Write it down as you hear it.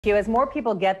As more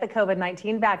people get the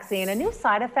COVID-19 vaccine, a new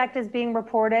side effect is being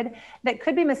reported that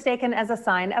could be mistaken as a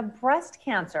sign of breast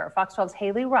cancer. Fox 12's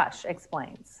Haley Rush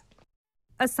explains.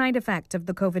 A side effect of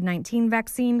the COVID-19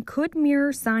 vaccine could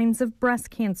mirror signs of breast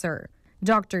cancer.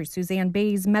 Dr. Suzanne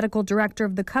Bays, medical director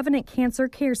of the Covenant Cancer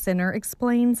Care Center,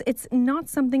 explains it's not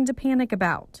something to panic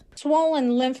about.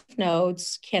 Swollen lymph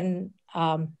nodes can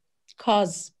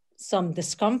cause some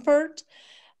discomfort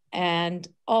and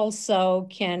also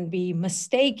can be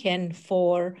mistaken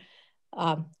for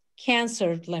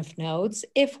cancer lymph nodes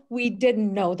if we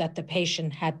didn't know that the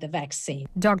patient had the vaccine.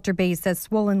 Dr. Bays says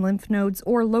swollen lymph nodes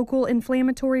or local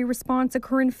inflammatory response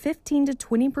occur in 15 to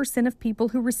 20% of people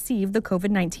who receive the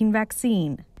COVID-19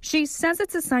 vaccine. She says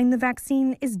it's a sign the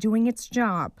vaccine is doing its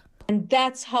job. And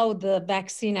that's how the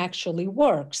vaccine actually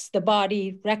works. The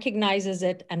body recognizes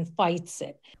it and fights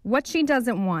it. What she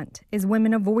doesn't want is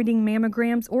women avoiding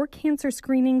mammograms or cancer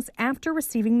screenings after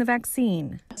receiving the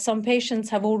vaccine. Some patients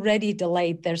have already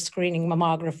delayed their screening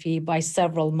mammography by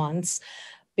several months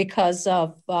because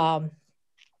of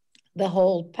the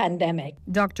whole pandemic.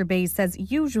 Dr. Bays says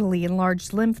usually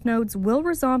enlarged lymph nodes will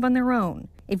resolve on their own.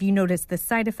 If you notice this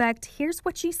side effect, here's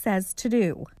what she says to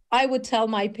do. I would tell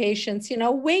my patients,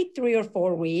 wait 3 or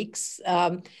 4 weeks.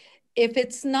 If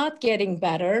it's not getting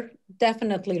better,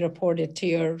 definitely report it to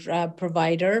your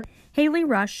provider. Haley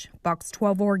Rush, Fox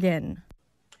 12 Oregon.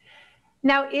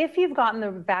 Now, if you've gotten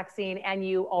the vaccine and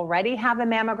you already have a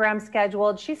mammogram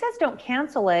scheduled, she says don't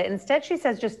cancel it. Instead, she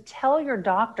says just tell your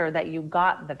doctor that you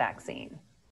got the vaccine.